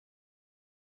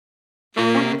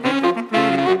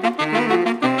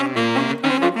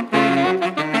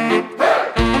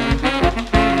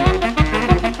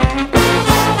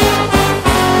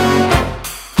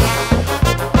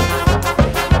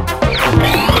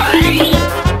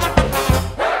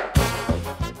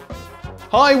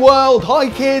Hi world, hi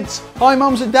kids, hi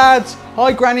mums and dads,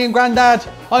 hi granny and granddad,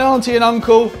 hi auntie and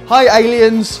uncle, hi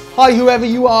aliens, hi whoever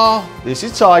you are. This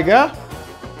is Tiger,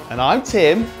 and I'm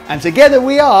Tim, and together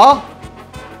we are...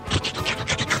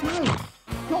 No,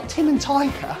 not Tim and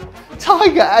Tiger.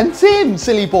 Tiger and Tim,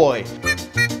 silly boy.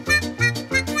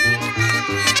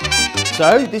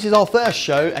 So, this is our first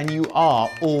show, and you are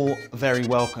all very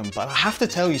welcome. But I have to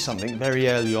tell you something very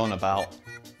early on about...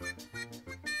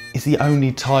 It's the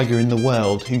only tiger in the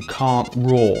world who can't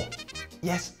roar.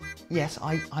 Yes,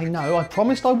 I know. I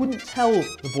promised I wouldn't tell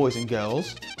the boys and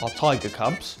girls, our tiger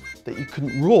cubs, that you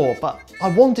couldn't roar, but I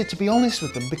wanted to be honest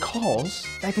with them because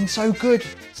they've been so good,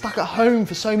 stuck at home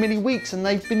for so many weeks, and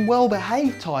they've been well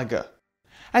behaved, Tiger.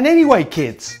 And anyway,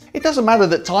 kids, it doesn't matter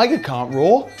that Tiger can't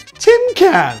roar, Tim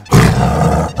can.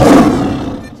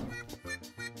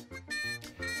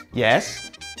 Yes.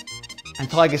 And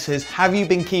Tiger says, have you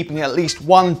been keeping at least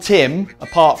one Tim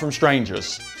apart from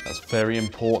strangers? That's very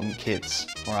important, kids.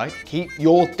 All right, keep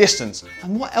your distance.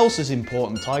 And what else is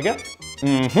important, Tiger?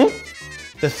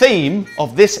 The theme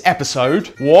of this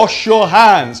episode, wash your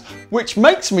hands, which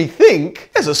makes me think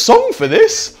there's a song for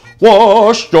this.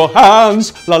 Wash your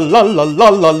hands, la la la la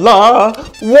la la.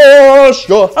 Wash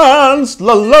your hands,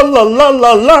 la la la la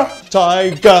la la.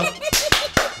 Tiger.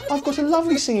 I've got a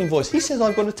lovely singing voice. He says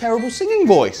I've got a terrible singing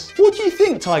voice. What do you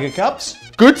think, Tiger Cubs?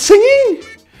 Good singing?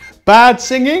 Bad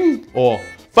singing? Or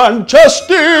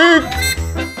fantastic?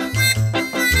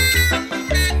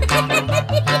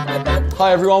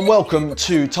 Hi everyone, welcome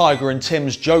to Tiger and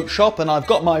Tim's Joke Shop, and I've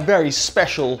got my very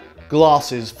special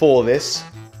glasses for this.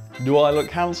 Do I look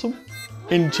handsome?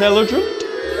 Intelligent?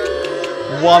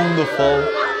 Wonderful?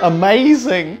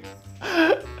 Amazing?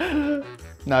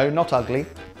 No, not ugly.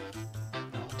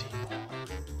 Naughty boy.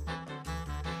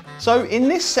 So in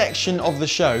this section of the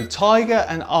show, Tiger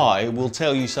and I will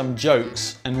tell you some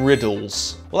jokes and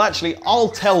riddles. Well, actually, I'll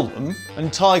tell them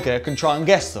and Tiger can try and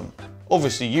guess them.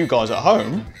 Obviously, you guys at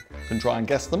home can try and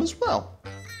guess them as well.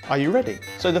 Are you ready?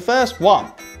 So the first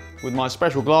one, with my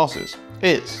special glasses,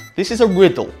 this is a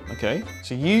riddle, okay?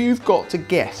 So you've got to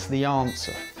guess the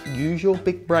answer. Use your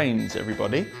big brains,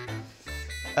 everybody.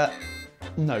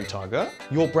 No, Tiger,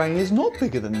 your brain is not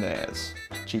bigger than theirs.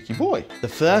 Cheeky boy. The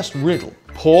first riddle.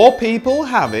 Poor people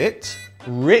have it,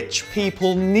 rich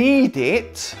people need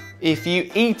it. If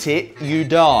you eat it, you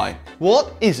die.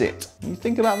 What is it? You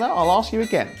think about that, I'll ask you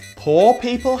again. Poor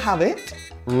people have it,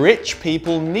 rich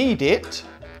people need it.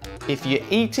 If you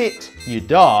eat it, you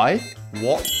die.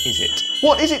 What is it?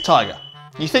 What is it, Tiger?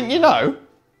 You think you know?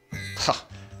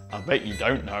 I bet you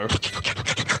don't know.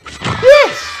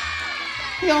 Yes!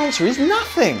 The answer is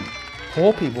nothing.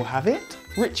 Poor people have it,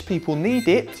 rich people need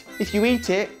it. If you eat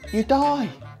it, you die.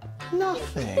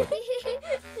 Nothing.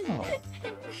 Oh.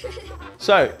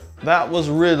 So, that was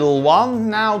riddle one.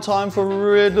 Now time for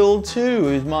riddle two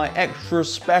with my extra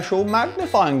special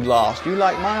magnifying glass. Do you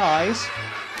like my eyes?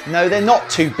 No, they're not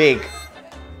too big.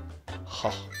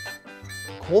 Huh.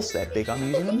 Of course they're big. I'm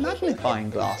using a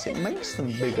magnifying glass. It makes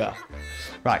them bigger.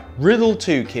 Right, riddle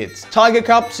two, kids. Tiger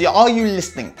Cubs, are you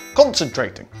listening?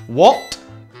 Concentrating. What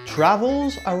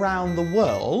travels around the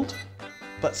world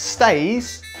but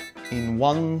stays in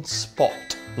one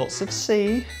spot? Lots of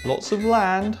sea, lots of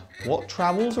land. What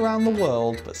travels around the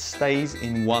world but stays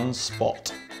in one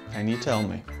spot? Can you tell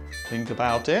me? Think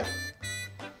about it.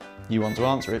 You want to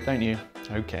answer it, don't you?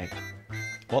 Okay.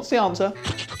 What's the answer?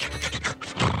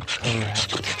 Correct.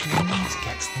 Please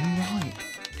gets them right.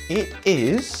 It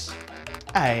is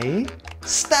a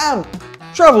stamp.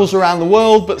 Travels around the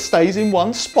world but stays in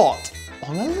one spot.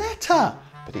 On a letter.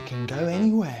 But it can go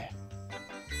anywhere.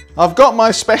 I've got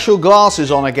my special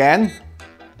glasses on again.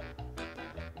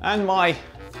 And my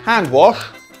hand wash.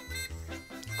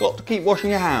 Got to keep washing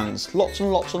your hands. Lots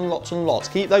and lots and lots and lots.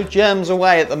 Keep those germs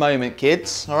away at the moment,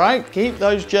 kids. All right? Keep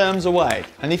those germs away.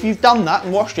 And if you've done that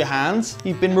and washed your hands,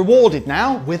 you've been rewarded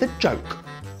now with a joke.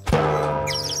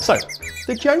 So,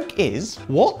 the joke is,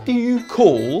 what do you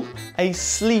call a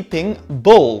sleeping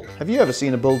bull? Have you ever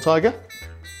seen a bull, Tiger?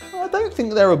 I don't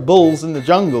think there are bulls in the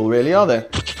jungle, really, are there?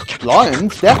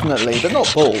 Lions, definitely, but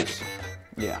not bulls.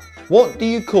 Yeah. What do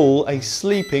you call a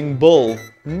sleeping bull?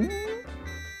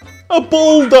 A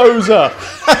bulldozer!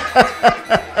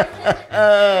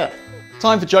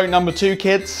 Time for joke number two,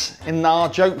 kids. In our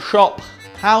joke shop,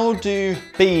 how do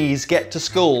bees get to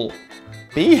school?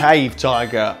 Behave,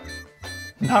 Tiger.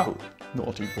 No,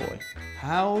 naughty boy.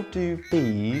 How do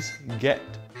bees get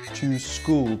to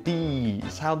school?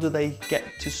 Bees, how do they get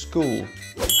to school?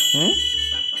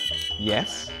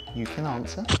 Yes, you can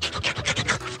answer.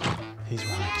 He's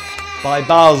right. By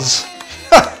buzz.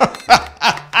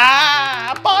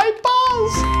 By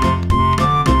buzz.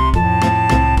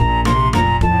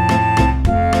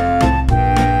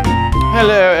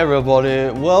 Hello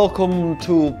everybody, welcome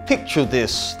to Picture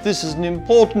This. This is an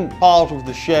important part of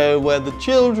the show where the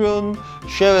children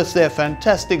show us their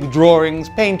fantastic drawings,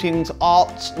 paintings,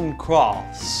 arts and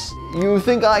crafts. You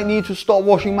think I need to stop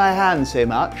washing my hands so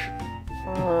much?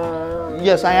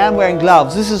 Yes, I am wearing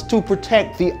gloves. This is to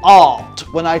protect the art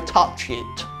when I touch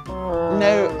it.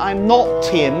 No, I'm not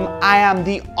Tim. I am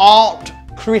the art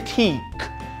critique.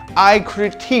 I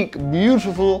critique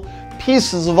beautiful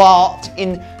pieces of art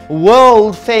in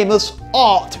world-famous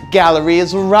art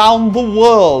galleries around the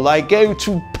world. I go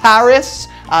to Paris,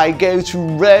 I go to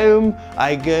Rome,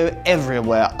 I go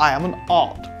everywhere. I am an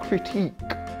art critique.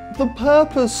 The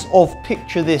purpose of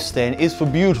Picture This then is for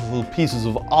beautiful pieces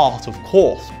of art, of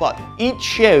course, but each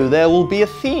show there will be a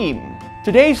theme.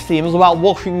 Today's theme is about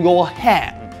washing your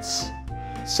hands.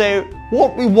 So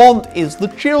what we want is the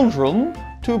children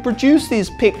to produce these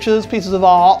pictures, pieces of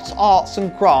arts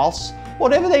and crafts,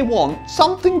 whatever they want,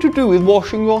 something to do with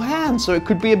washing your hands. So it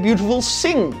could be a beautiful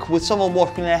sink with someone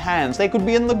washing their hands. They could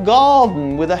be in the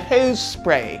garden with a hose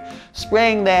spray,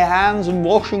 spraying their hands and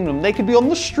washing them. They could be on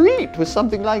the street with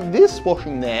something like this,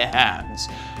 washing their hands.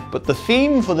 But the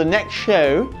theme for the next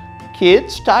show,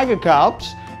 kids, tiger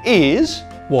cubs, is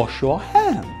wash your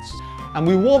hands. And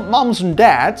we want mums and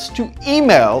dads to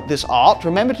email this art.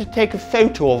 Remember to take a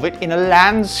photo of it in a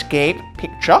landscape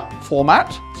picture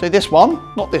format. So this one,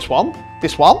 not this one,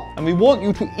 this one. And we want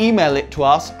you to email it to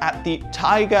us at the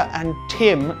Tiger and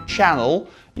Tim channel.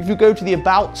 If you go to the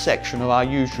About section of our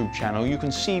YouTube channel, you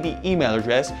can see the email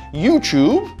address,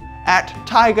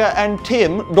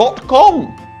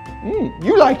 youtube@tigerandtim.com.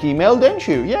 You like email, don't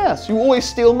you? Yes, you always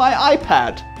steal my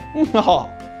iPad.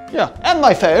 Yeah, and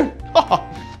my phone.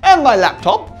 And my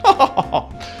laptop,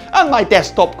 and my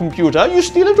desktop computer. You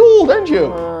steal it all, don't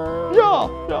you? Yeah.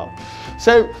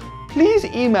 So please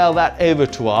email that over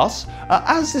to us.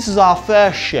 As this is our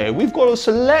first show, we've got a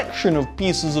selection of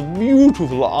pieces of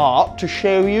beautiful art to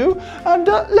show you, and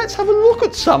let's have a look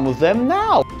at some of them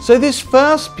now. So this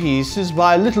first piece is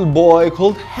by a little boy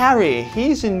called Harry.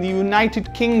 He's in the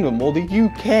United Kingdom, or the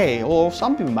UK, or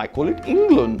some people might call it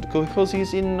England, because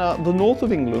he's in the north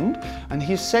of England, and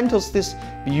he's sent us this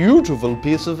beautiful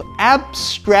piece of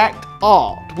abstract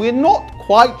art. We're not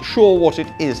quite sure what it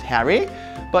is, Harry,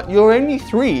 but you're only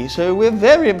 3, so we're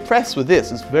very impressed with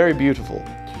this. It's very beautiful.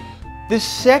 This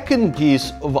second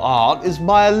piece of art is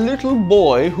by a little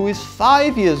boy who is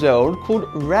 5 years old called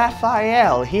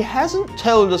Raphael. He hasn't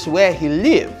told us where he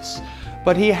lives,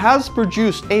 but he has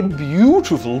produced a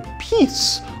beautiful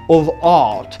piece of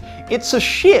art. It's a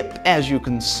ship, as you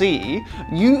can see,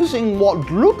 using what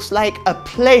looks like a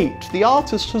plate. The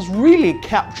artist has really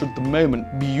captured the moment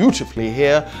beautifully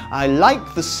here. I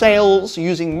like the sails,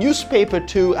 using newspaper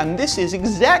too, and this is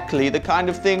exactly the kind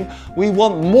of thing we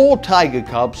want more tiger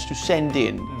cubs to send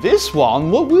in. This one,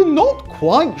 well, we're not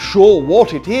quite sure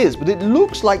what it is, but it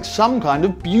looks like some kind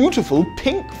of beautiful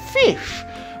pink fish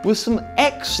with some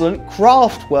excellent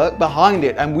craft work behind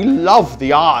it, and we love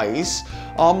the eyes.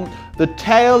 The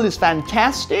tail is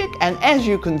fantastic, and as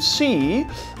you can see,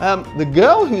 the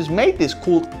girl who's made this,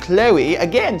 called Chloe,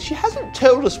 again, she hasn't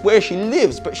told us where she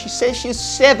lives, but she says she's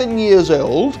 7 years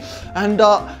old, and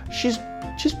she's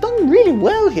done really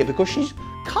well here because she's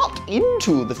cut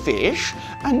into the fish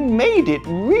and made it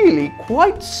really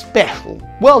quite special.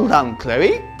 Well done,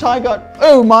 Chloe. Tiger,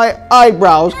 oh, my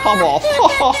eyebrows come off.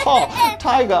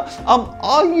 Tiger,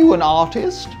 are you an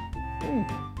artist?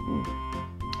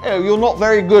 Oh, you're not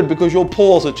very good because your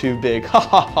paws are too big.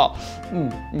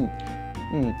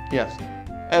 Yes.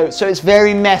 Oh, so it's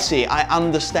very messy, I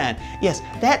understand. Yes,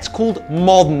 that's called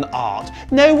modern art.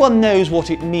 No one knows what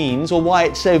it means or why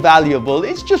it's so valuable.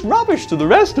 It's just rubbish to the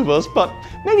rest of us, but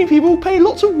many people pay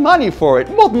lots of money for it.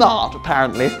 Modern art,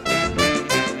 apparently.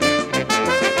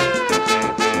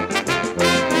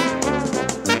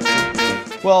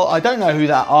 Well, I don't know who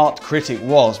that art critic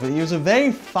was, but he was a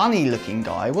very funny looking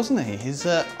guy, wasn't he? His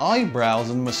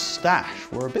eyebrows and moustache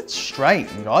were a bit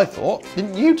strange, I thought.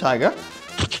 Didn't you, Tiger?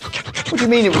 What do you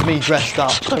mean it was me dressed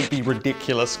up? Don't be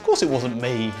ridiculous. Of course it wasn't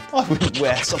me. I wouldn't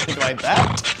wear something like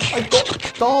that. I've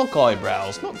got dark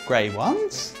eyebrows, not grey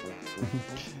ones.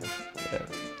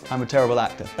 I'm a terrible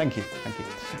actor. Thank you.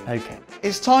 Okay.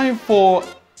 It's time for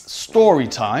story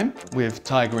time with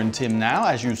Tiger and Tim now,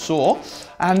 as you saw.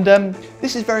 And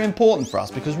this is very important for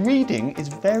us because reading is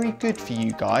very good for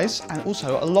you guys and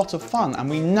also a lot of fun. And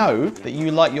we know that you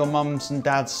like your mums and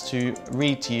dads to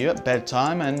read to you at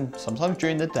bedtime and sometimes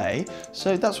during the day.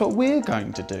 So that's what we're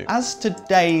going to do. As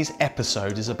today's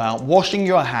episode is about washing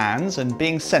your hands and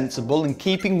being sensible and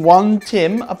keeping one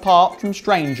Tim apart from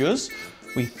strangers,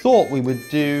 we thought we would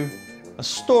do a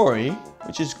story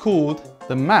which is called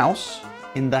The Mouse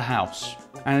in the house.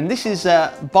 And this is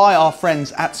by our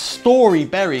friends at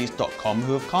storyberries.com,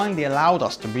 who have kindly allowed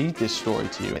us to read this story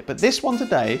to you. But this one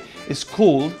today is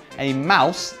called A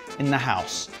Mouse in the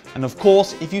House. And of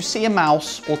course, if you see a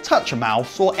mouse or touch a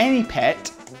mouse or any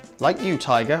pet, like you,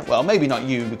 Tiger, well, maybe not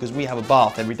you, because we have a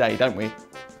bath every day, don't we?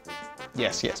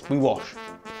 Yes, we wash.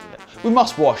 We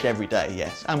must wash every day,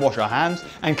 yes, and wash our hands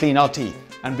and clean our teeth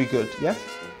and be good, yes?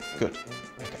 Good.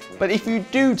 Okay. But if you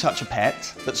do touch a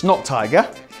pet that's not Tiger,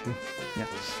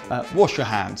 wash your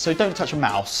hands. So don't touch a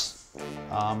mouse.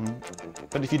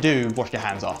 But if you do, wash your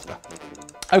hands after.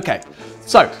 Okay,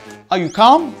 so are you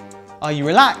calm? Are you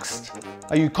relaxed?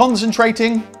 Are you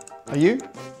concentrating? Are you?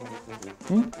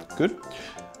 Good.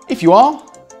 If you are,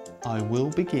 I will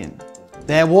begin.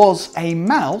 There was a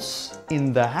mouse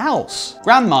in the house.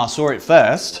 Grandma saw it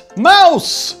first.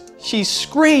 Mouse! She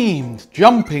screamed,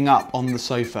 jumping up on the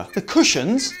sofa. The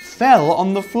cushions fell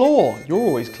on the floor. You're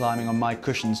always climbing on my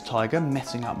cushions, Tiger,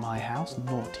 messing up my house,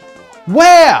 naughty boy.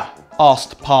 Where?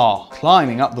 Asked Pa,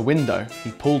 climbing up the window.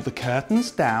 He pulled the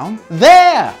curtains down.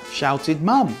 There! Shouted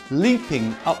Mum,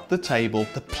 leaping up the table.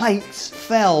 The plates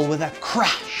fell with a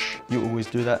crash. You always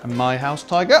do that in my house,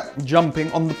 Tiger,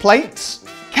 jumping on the plates.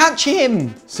 Catch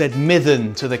him, said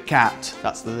Mithen to the cat.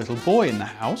 That's the little boy in the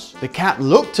house. The cat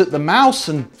looked at the mouse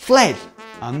and fled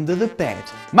under the bed.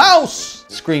 Mouse,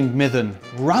 screamed Mithen,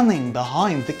 running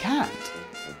behind the cat.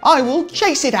 I will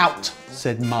chase it out,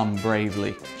 said Mum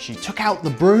bravely. She took out the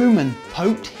broom and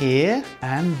poked here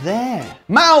and there.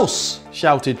 Mouse,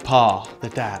 shouted Pa, the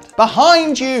dad.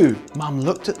 Behind you! Mum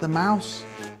looked at the mouse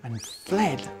and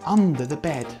fled under the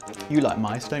bed. You like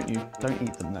mice, don't you? Don't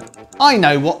eat them though. I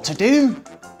know what to do,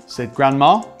 said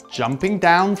Grandma, jumping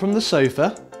down from the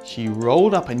sofa. She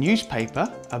rolled up a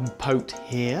newspaper and poked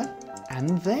here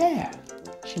and there.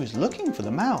 She was looking for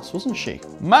the mouse, wasn't she?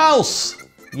 Mouse,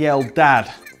 yelled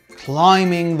Dad,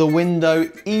 climbing the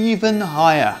window even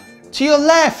higher. To your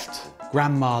left!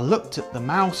 Grandma looked at the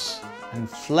mouse and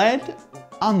fled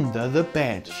under the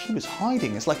bed. She was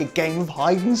hiding. It's like a game of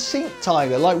hide and seek,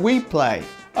 Tiger, like we play.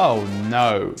 Oh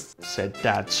no, said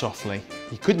Dad softly.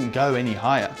 He couldn't go any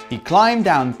higher. He climbed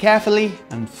down carefully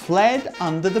and fled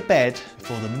under the bed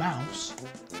before the mouse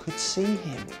could see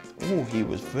him. Oh, he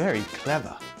was very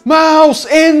clever. Mouse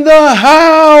in the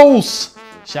house!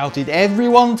 Shouted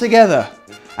everyone together.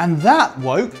 And that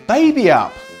woke Baby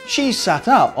up. She sat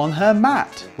up on her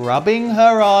mat, rubbing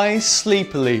her eyes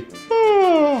sleepily.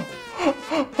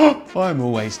 I'm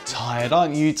always tired,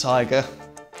 aren't you, Tiger?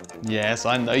 Yes,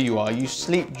 I know you are. You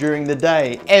sleep during the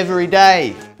day, every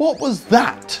day. What was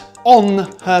that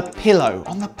on her pillow?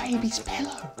 On the baby's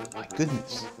pillow? My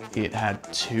goodness. It had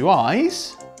 2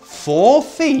 eyes, 4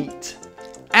 feet,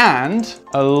 and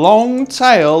a long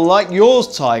tail like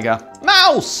yours, Tiger.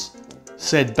 Mouse!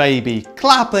 Said Baby,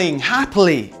 clapping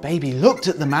happily. Baby looked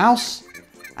at the mouse,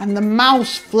 and the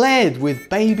mouse fled with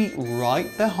Baby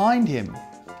right behind him.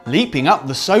 Leaping up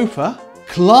the sofa,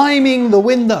 climbing the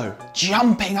window,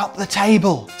 jumping up the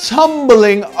table,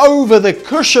 tumbling over the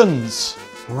cushions,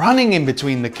 running in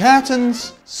between the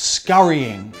curtains,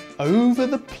 scurrying over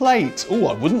the plate. Oh,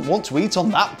 I wouldn't want to eat on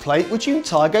that plate, would you,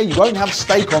 Tiger? You won't have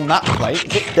steak on that plate.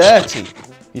 It's a bit dirty.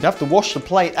 You'd have to wash the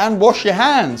plate and wash your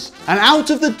hands. And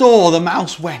out of the door the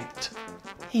mouse went.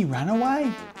 He ran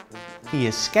away. He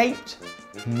escaped.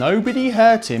 Nobody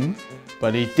hurt him,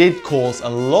 but he did cause a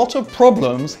lot of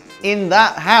problems in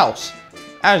that house,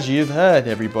 as you've heard,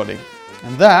 everybody.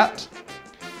 And that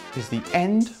is the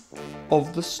end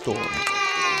of the story.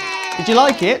 Did you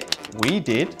like it? We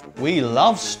did. We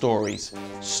love stories.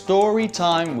 Story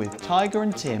time with Tiger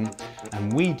and Tim,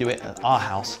 and we do it at our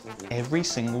house every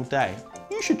single day.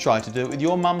 You should try to do it with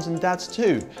your mums and dads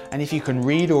too. And if you can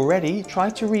read already, try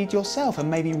to read yourself and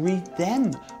maybe read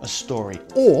them a story.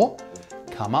 Or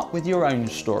come up with your own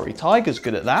story. Tiger's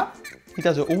good at that. He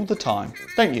does it all the time,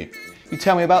 don't you? You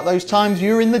tell me about those times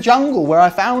you were in the jungle where I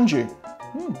found you.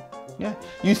 Yeah.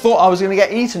 You thought I was going to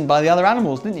get eaten by the other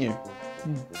animals, didn't you?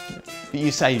 But you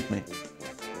saved me.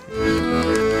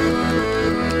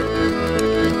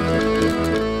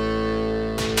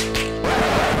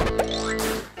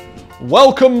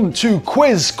 Welcome to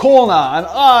Quiz Corner, and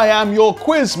I am your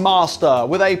quiz master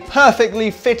with a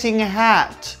perfectly fitting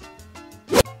hat.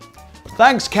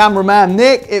 Thanks, cameraman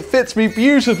Nick. It fits me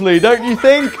beautifully, don't you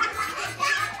think?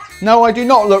 No, I do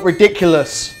not look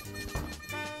ridiculous.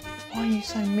 Why are you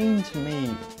so mean to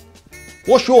me?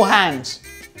 Wash your hands.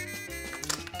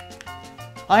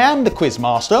 I am the quiz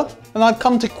master, and I've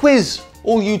come to quiz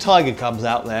all you tiger cubs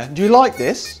out there. Do you like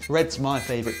this? Red's my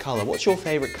favourite colour. What's your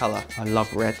favourite colour? I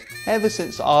love red. Ever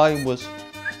since I was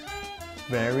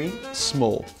very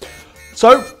small.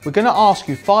 So we're going to ask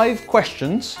you 5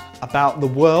 questions about the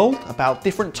world, about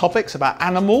different topics, about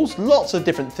animals, lots of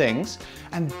different things.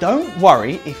 And don't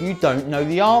worry if you don't know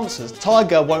the answers.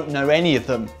 Tiger won't know any of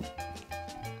them.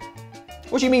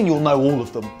 What do you mean you'll know all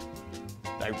of them?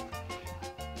 No.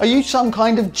 Are you some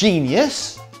kind of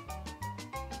genius?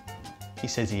 He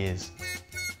says he is.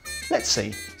 Let's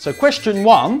see. So question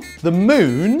 1, the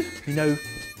moon, you know,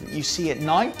 you see at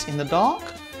night in the dark,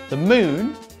 the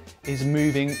moon is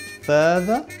moving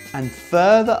further and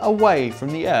further away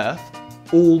from the Earth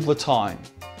all the time.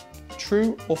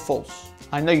 True or false?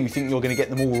 I know you think you're going to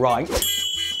get them all right.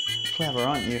 Clever,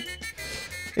 aren't you?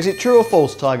 Is it true or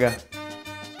false, Tiger?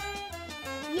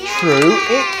 Yeah. True,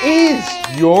 it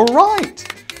is. You're right.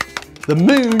 The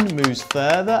moon moves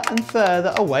further and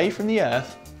further away from the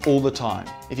Earth all the time.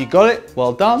 If you got it,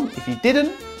 well done. If you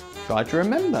didn't, try to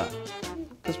remember,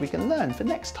 because we can learn for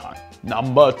next time.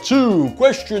 Number 2,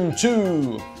 question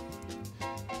 2.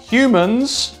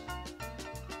 Humans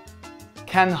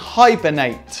can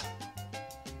hibernate.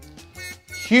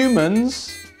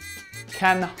 Humans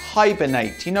can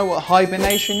hibernate. You know what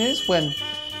hibernation is? When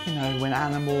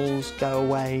animals go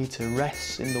away to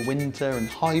rest in the winter and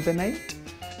hibernate.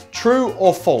 True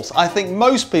or false? I think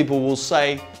most people will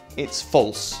say it's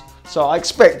false. So I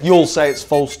expect you'll say it's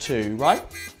false too, right?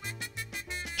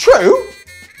 True?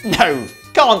 No,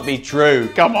 can't be true.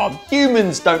 Come on,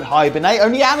 humans don't hibernate,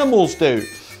 only animals do.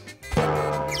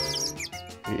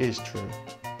 It is true.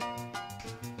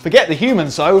 Forget the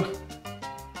humans though.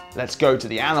 Let's go to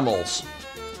the animals.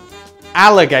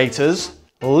 Alligators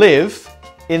live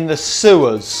in the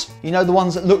sewers. You know the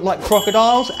ones that look like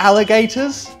crocodiles?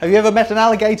 Alligators? Have you ever met an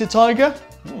alligator, Tiger?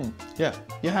 Yeah,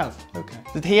 you have. Okay.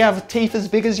 Did he have teeth as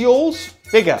big as yours?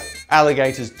 Bigger.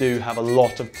 Alligators do have a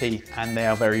lot of teeth and they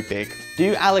are very big.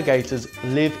 Do alligators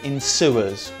live in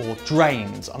sewers or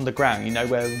drains underground? You know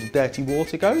where the dirty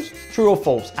water goes? True or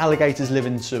false? Alligators live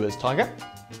in sewers, Tiger?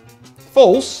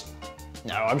 False?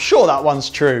 No, I'm sure that one's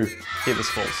true. It was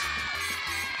false.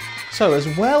 So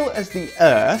as well as the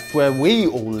Earth, where we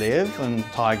all live and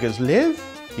tigers live,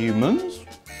 humans,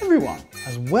 everyone.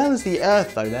 As well as the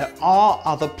Earth though, there are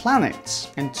other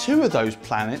planets. And 2 of those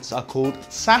planets are called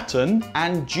Saturn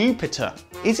and Jupiter.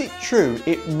 Is it true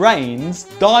it rains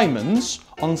diamonds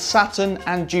on Saturn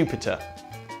and Jupiter?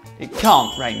 It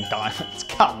can't rain diamonds,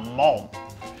 come on.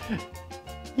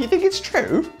 You think it's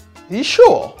true? Are you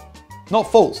sure? Not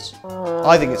false.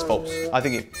 I think it's false. I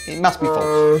think it must be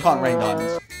false. It can't rain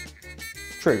diamonds.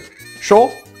 True.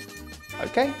 Sure?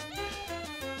 Okay.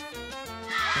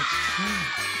 That's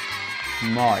true.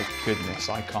 My goodness,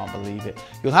 I can't believe it.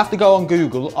 You'll have to go on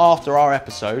Google after our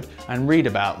episode and read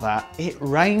about that. It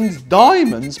rains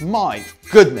diamonds? My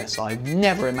goodness, I've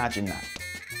never imagined that.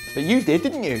 But you did,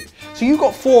 didn't you? So you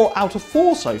got 4 out of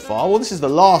 4 so far. Well, this is the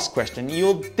last question.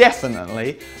 You'll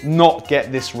definitely not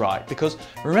get this right because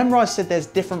remember I said there's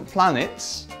different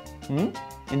planets in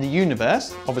the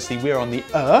universe. Obviously, we're on the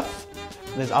Earth.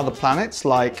 There's other planets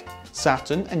like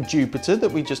Saturn and Jupiter that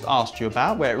we just asked you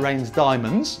about where it rains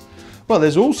diamonds. Well,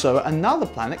 there's also another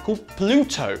planet called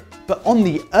Pluto. But on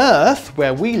the Earth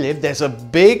where we live, there's a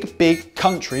big, big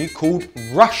country called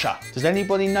Russia. Does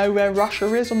anybody know where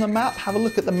Russia is on the map? Have a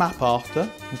look at the map after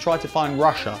and try to find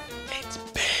Russia. It's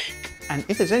big. And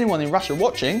if there's anyone in Russia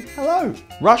watching, hello.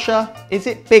 Russia, is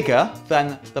it bigger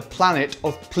than the planet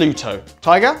of Pluto?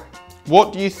 Tiger,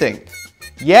 what do you think?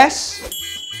 Yes?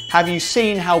 Have you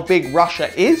seen how big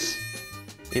Russia is?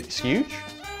 It's huge.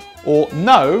 Or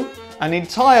no, an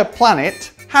entire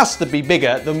planet has to be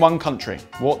bigger than one country.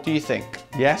 What do you think?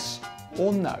 Yes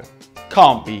or no?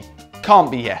 Can't be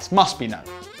yes, must be no.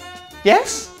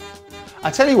 Yes?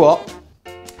 I tell you what,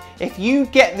 if you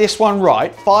get this one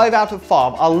right, 5 out of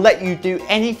 5, I'll let you do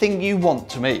anything you want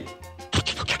to me.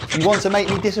 You want to make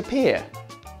me disappear?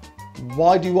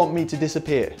 Why do you want me to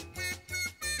disappear?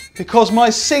 Because my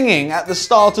singing at the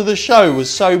start of the show was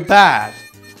so bad.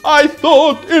 I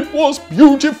thought it was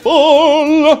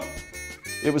beautiful.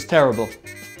 It was terrible.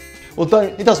 Well,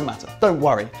 it doesn't matter. Don't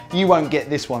worry. You won't get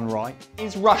this one right.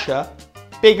 Is Russia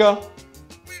bigger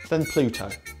than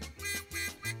Pluto?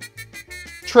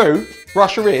 True,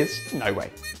 Russia is. No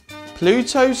way.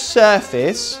 Pluto's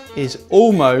surface is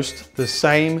almost the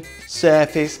same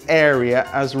surface area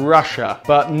as Russia,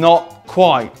 but not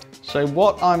quite. So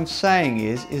what I'm saying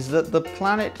is that the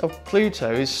planet of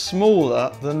Pluto is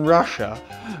smaller than Russia,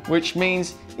 which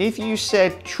means if you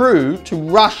said true to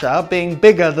Russia being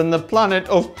bigger than the planet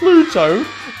of Pluto,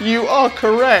 you are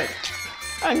correct.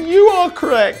 And you are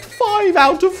correct. 5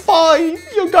 out of 5.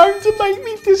 You're going to make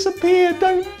me disappear.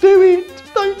 Don't do it.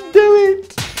 Don't do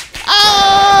it.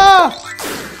 Ah!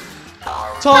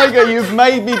 Tiger, you've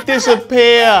made me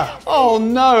disappear. Oh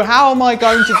no, how am I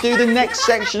going to do the next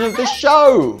section of the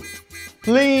show?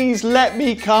 Please let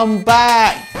me come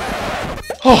back.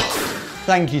 Oh,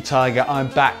 thank you, Tiger. I'm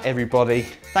back, everybody.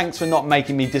 Thanks for not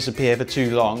making me disappear for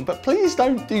too long, but please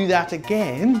don't do that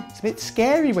again. It's a bit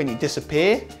scary when you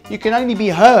disappear. You can only be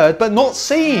heard, but not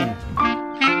seen.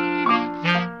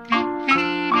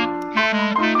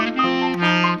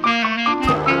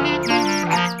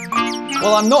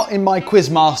 Well, I'm not in my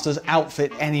Quizmaster's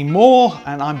outfit anymore,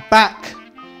 and I'm back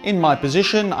in my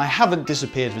position. I haven't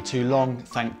disappeared for too long,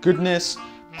 thank goodness.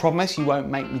 Promise you won't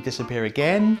make me disappear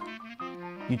again?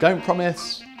 You don't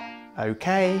promise?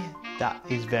 Okay, that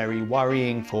is very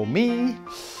worrying for me.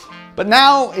 But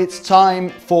now it's time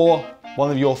for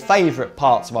one of your favourite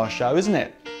parts of our show, isn't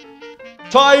it?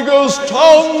 Tiger's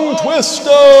Tongue Twisters!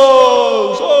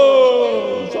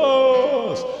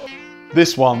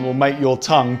 This one will make your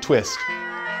tongue twist.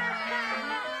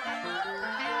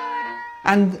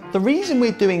 And the reason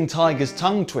we're doing Tiger's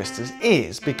Tongue Twisters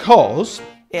is because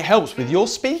it helps with your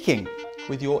speaking,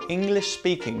 with your English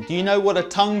speaking. Do you know what a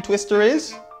tongue twister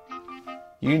is?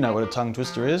 You know what a tongue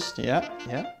twister is,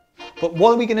 yeah. But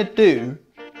what are we going to do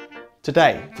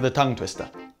today for the tongue twister?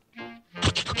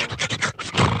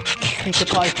 Peter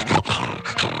Piper.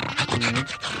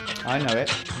 I know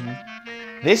it.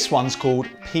 This one's called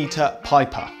Peter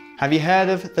Piper. Have you heard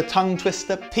of the tongue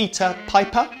twister Peter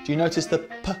Piper? Do you notice the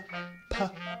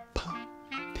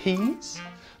P's?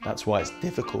 That's why it's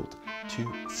difficult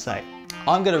to say.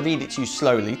 I'm going to read it to you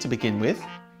slowly to begin with.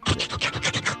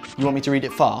 You want me to read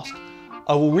it fast?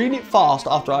 I will read it fast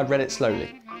after I've read it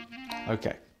slowly.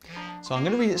 Okay, so I'm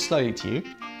going to read it slowly to you.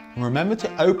 And remember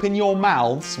to open your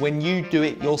mouths when you do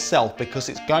it yourself because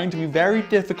it's going to be very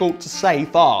difficult to say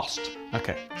fast.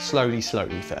 Okay, slowly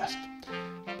first.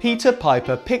 Peter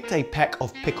Piper picked a peck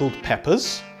of pickled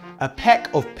peppers. A peck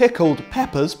of pickled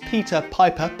peppers Peter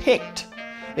Piper picked.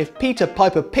 If Peter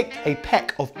Piper picked a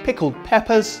peck of pickled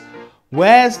peppers,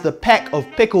 where's the peck of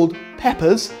pickled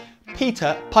peppers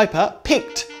Peter Piper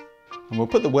picked? And we'll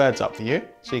put the words up for you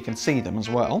so you can see them as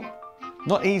well.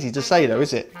 Not easy to say though,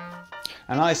 is it?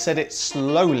 And I said it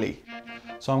slowly.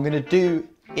 So I'm going to do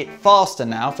it faster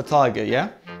now for Tiger, yeah?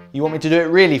 You want me to do it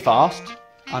really fast?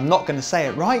 I'm not going to say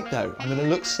it right though. I'm going to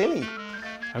look silly.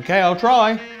 Okay, I'll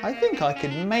try. I think I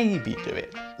could maybe do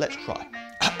it. Let's try.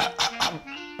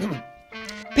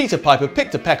 Peter Piper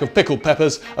picked a peck of pickled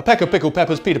peppers. A peck of pickled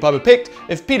peppers Peter Piper picked.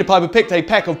 If Peter Piper picked a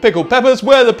peck of pickled peppers,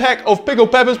 where the peck of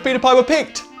pickled peppers Peter Piper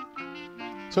picked?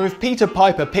 So if Peter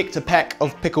Piper picked a peck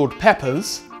of pickled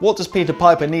peppers, what does Peter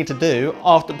Piper need to do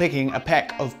after picking a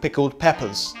peck of pickled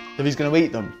peppers if he's going to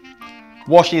eat them?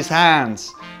 Wash his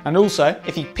hands. And also,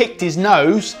 if he picked his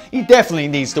nose, he definitely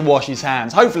needs to wash his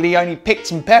hands. Hopefully he only picked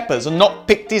some peppers and not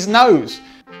picked his nose.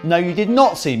 No, you did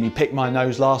not see me pick my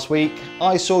nose last week.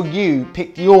 I saw you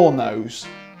pick your nose.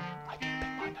 I didn't pick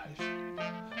my nose.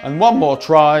 And one more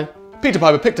try. Peter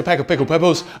Piper picked a peck of pickled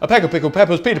peppers. A peck of pickled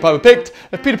peppers Peter Piper picked.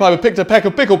 If Peter Piper picked a peck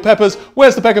of pickled peppers,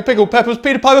 where's the peck of pickled peppers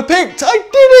Peter Piper picked? I did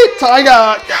it,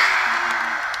 Tiger!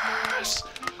 Yes!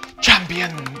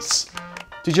 Champions!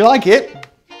 Did you like it?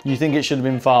 You think it should have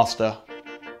been faster?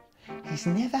 He's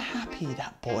never happy,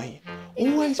 that boy.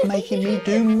 Always making me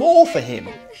do more for him.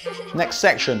 Next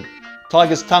section,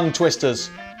 Tiger's Tongue Twisters,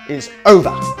 is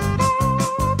over.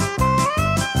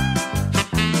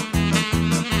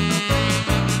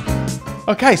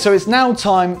 Okay, so it's now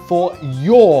time for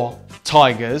your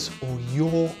tigers or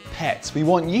your pets. We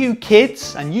want you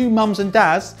kids and you mums and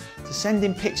dads to send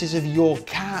in pictures of your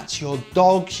cats, your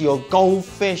dogs, your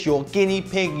goldfish, your guinea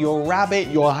pig, your rabbit,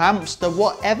 your hamster,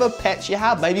 whatever pets you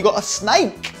have. Maybe you got a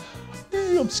snake.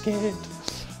 Ooh, I'm scared.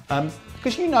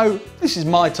 Because you know, this is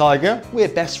my tiger. We're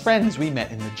best friends. We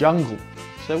met in the jungle.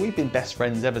 So we've been best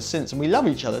friends ever since and we love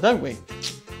each other, don't we?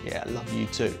 Yeah, I love you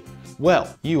too.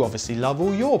 Well, you obviously love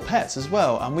all your pets as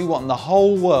well, and we want the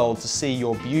whole world to see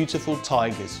your beautiful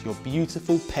tigers, your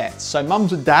beautiful pets. So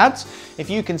mums and dads, if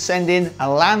you can send in a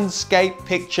landscape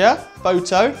picture,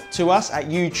 photo to us at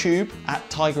YouTube at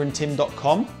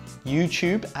tigerandtim.com,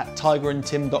 YouTube at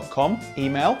tigerandtim.com,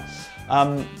 email.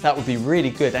 That would be really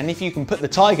good. And if you can put the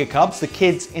tiger cubs, the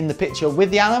kids, in the picture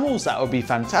with the animals, that would be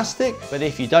fantastic. But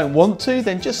if you don't want to,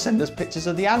 then just send us pictures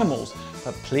of the animals.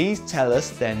 But please tell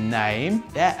us their name,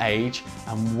 their age,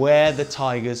 and where the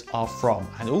tigers are from.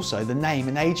 And also the name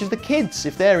and age of the kids,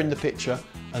 if they're in the picture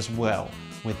as well,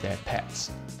 with their pets.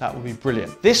 That would be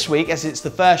brilliant. This week, as it's the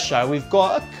first show, we've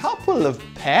got a couple of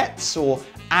pets or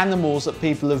animals that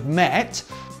people have met.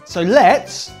 So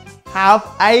let's have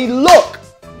a look.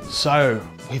 So,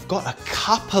 we've got a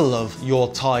couple of Your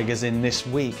Tigers in this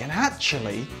week, and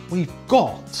actually we've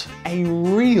got a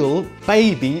real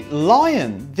baby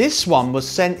lion. This one was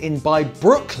sent in by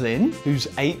Brooklyn, who's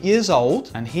 8 years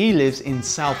old, and he lives in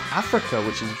South Africa,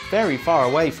 which is very far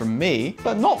away from me,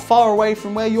 but not far away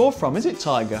from where you're from, is it,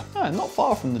 Tiger? No, not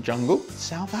far from the jungle.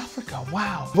 South Africa,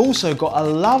 wow. We've also got a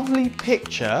lovely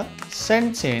picture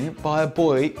sent in by a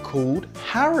boy called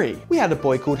Harry. We had a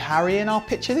boy called Harry in our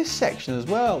picture this section as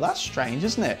well. That's strange,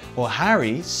 isn't it? Well,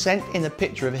 Harry sent in a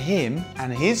picture of him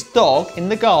and his dog in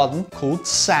the garden called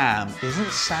Sam.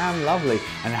 Isn't Sam lovely?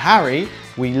 And Harry,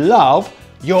 we love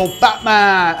your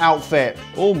Batman outfit.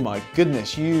 Oh my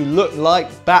goodness, you look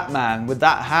like Batman with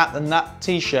that hat and that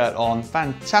t-shirt on.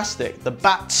 Fantastic. The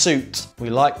bat suit. We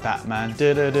like Batman.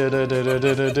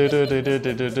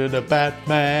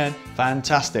 Batman.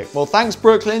 Fantastic. Well, thanks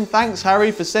Brooklyn. Thanks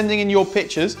Harry for sending in your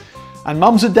pictures. And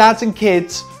mums and dads and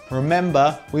kids,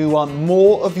 remember, we want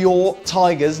more of your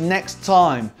tigers next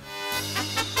time.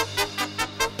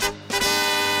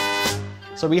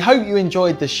 So we hope you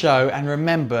enjoyed the show, and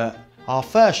remember, our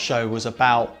first show was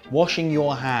about washing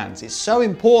your hands. It's so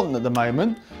important at the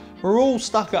moment. We're all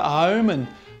stuck at home and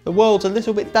the world's a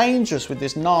little bit dangerous with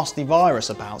this nasty virus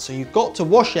about. So you've got to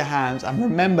wash your hands and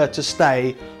remember to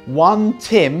stay 1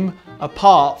 Tim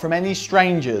apart from any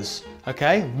strangers.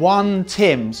 Okay, 1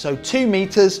 Tim, so 2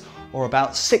 meters or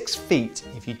about 6 feet.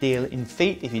 If you deal in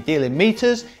feet, if you deal in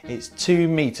meters, it's 2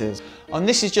 meters. And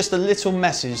this is just a little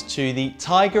message to the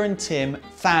Tiger and Tim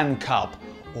fan cub,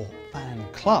 or fan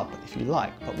club if you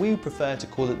like, but we prefer to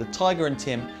call it the Tiger and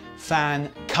Tim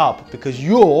fan cub because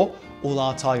you're all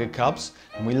our Tiger Cubs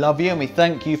and we love you and we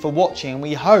thank you for watching, and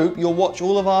we hope you'll watch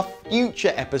all of our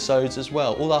future episodes as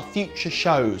well, all our future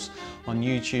shows on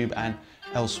YouTube and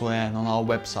elsewhere and on our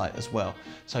website as well.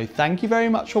 So thank you very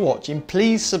much for watching.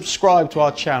 Please subscribe to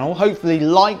our channel, hopefully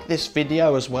like this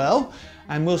video as well,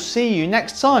 and we'll see you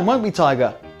next time, won't we,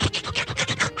 Tiger?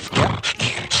 Yeah?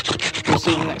 We'll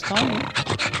see you next time. Yeah?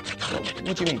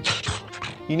 What do you mean?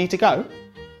 You need to go?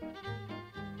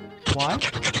 Why?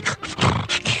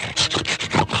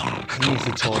 He needs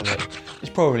the toilet. It's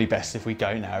probably best if we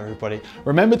go now, everybody.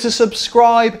 Remember to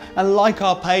subscribe and like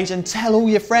our page and tell all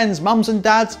your friends, mums and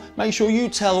dads. Make sure you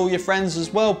tell all your friends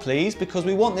as well, please, because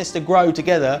we want this to grow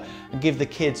together and give the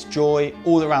kids joy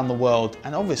all around the world.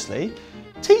 And obviously,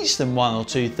 teach them 1 or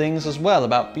 2 things as well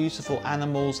about beautiful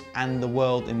animals and the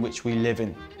world in which we live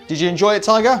in. Did you enjoy it,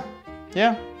 Tiger?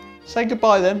 Yeah? Say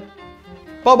goodbye then.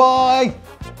 Bye-bye.